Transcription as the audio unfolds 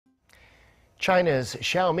China's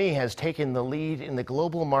Xiaomi has taken the lead in the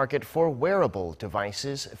global market for wearable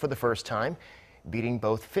devices for the first time, beating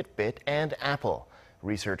both Fitbit and Apple.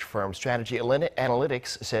 Research firm Strategy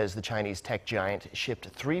Analytics says the Chinese tech giant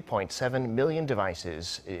shipped 3.7 million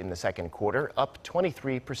devices in the second quarter, up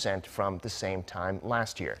 23% from the same time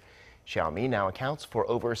last year. Xiaomi now accounts for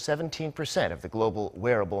over 17% of the global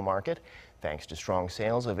wearable market, thanks to strong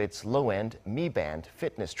sales of its low-end Mi Band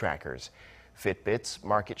fitness trackers. Fitbit's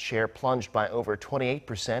market share plunged by over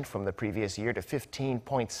 28% from the previous year to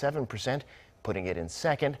 15.7%, putting it in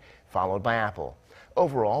second, followed by Apple.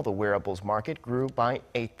 Overall, the wearables market grew by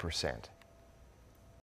 8%.